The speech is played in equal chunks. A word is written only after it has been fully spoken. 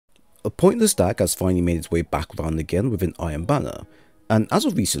A pointless Stag has finally made its way back around again with an Iron Banner, and as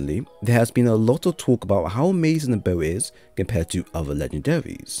of recently, there has been a lot of talk about how amazing the bow is compared to other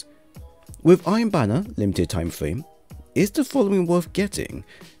legendaries. With Iron Banner limited time frame, is the following worth getting,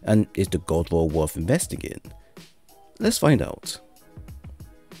 and is the GodRoll worth investing in? Let's find out.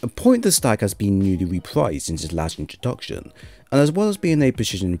 A pointless Stag has been newly repriced since its last introduction, and as well as being a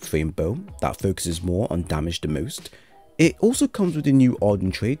precision frame bow that focuses more on damage the most, it also comes with a new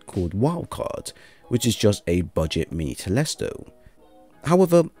Arden trait called Wildcard, which is just a budget mini Telesto.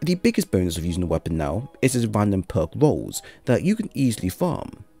 However, the biggest bonus of using the weapon now is its random perk rolls that you can easily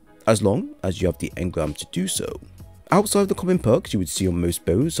farm, as long as you have the engram to do so. Outside of the common perks you would see on most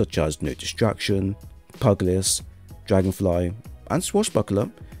bows such as No Distraction, Pugless, Dragonfly, and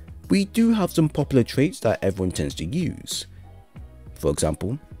Swashbuckler, we do have some popular traits that everyone tends to use. For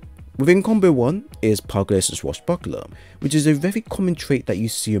example, within combo 1 is Pugless and Swashbuckler, which is a very common trait that you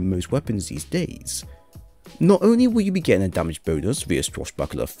see on most weapons these days. Not only will you be getting a damage bonus via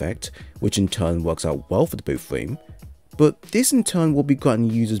Swashbuckler effect, which in turn works out well for the bow frame, but this in turn will be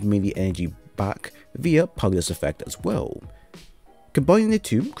granting users melee energy back via Pugless effect as well. Combining the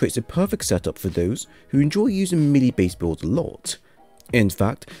two creates a perfect setup for those who enjoy using melee based builds a lot. In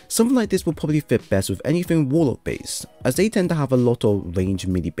fact, something like this will probably fit best with anything Warlock based, as they tend to have a lot of range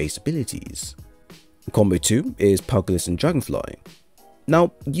melee based abilities. Combo 2 is Pugless and Dragonfly.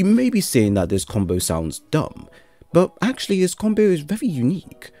 Now, you may be saying that this combo sounds dumb, but actually this combo is very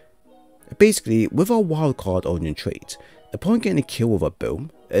unique. Basically, with our wildcard Arden trait, upon getting a kill with a bow,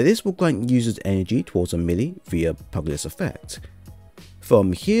 this will grant users energy towards a melee via Pugless effect.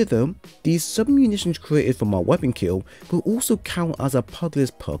 From here though, these sub-munitions created from our weapon kill will also count as a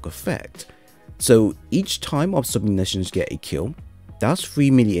Pugless perk effect. So each time our sub-munitions get a kill, that's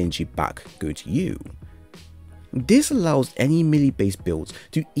free melee energy back go to you. This allows any melee based builds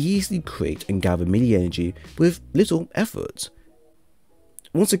to easily create and gather melee energy with little effort.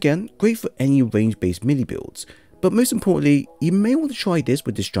 Once again, great for any range based melee builds, but most importantly, you may want to try this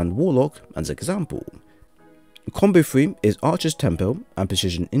with the Strand Warlock as an example. Combo 3 is Archer's Tempo and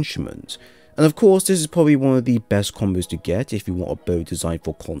Precision Instrument, and of course this is probably one of the best combos to get if you want a bow designed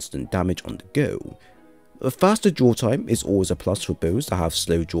for constant damage on the go. A faster draw time is always a plus for bows that have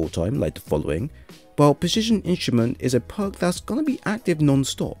slow draw time like the following, while Precision Instrument is a perk that's gonna be active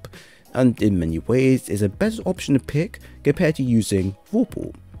non-stop, and in many ways is a better option to pick compared to using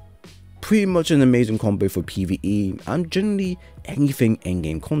Vorpal. Pretty much an amazing combo for PvE and generally anything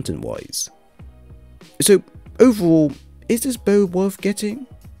endgame content wise. So overall, is this bow worth getting?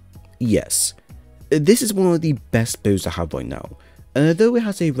 Yes. This is one of the best bows I have right now, and although it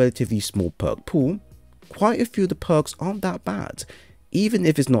has a relatively small perk pool, quite a few of the perks aren't that bad, even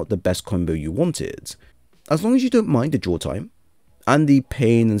if it's not the best combo you wanted. As long as you don't mind the draw time, and the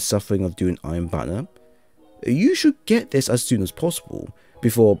pain and suffering of doing Iron Banner, you should get this as soon as possible,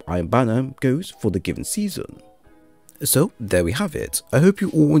 before Iron Banner goes for the given season. So there we have it. I hope you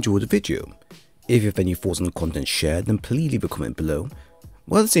all enjoyed the video. If you have any thoughts on the content shared, then please leave a comment below.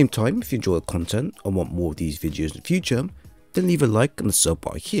 While at the same time, if you enjoy the content and want more of these videos in the future, then leave a like and a sub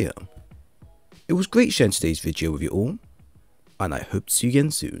bar here. It was great sharing today's video with you all, and I hope to see you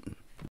again soon.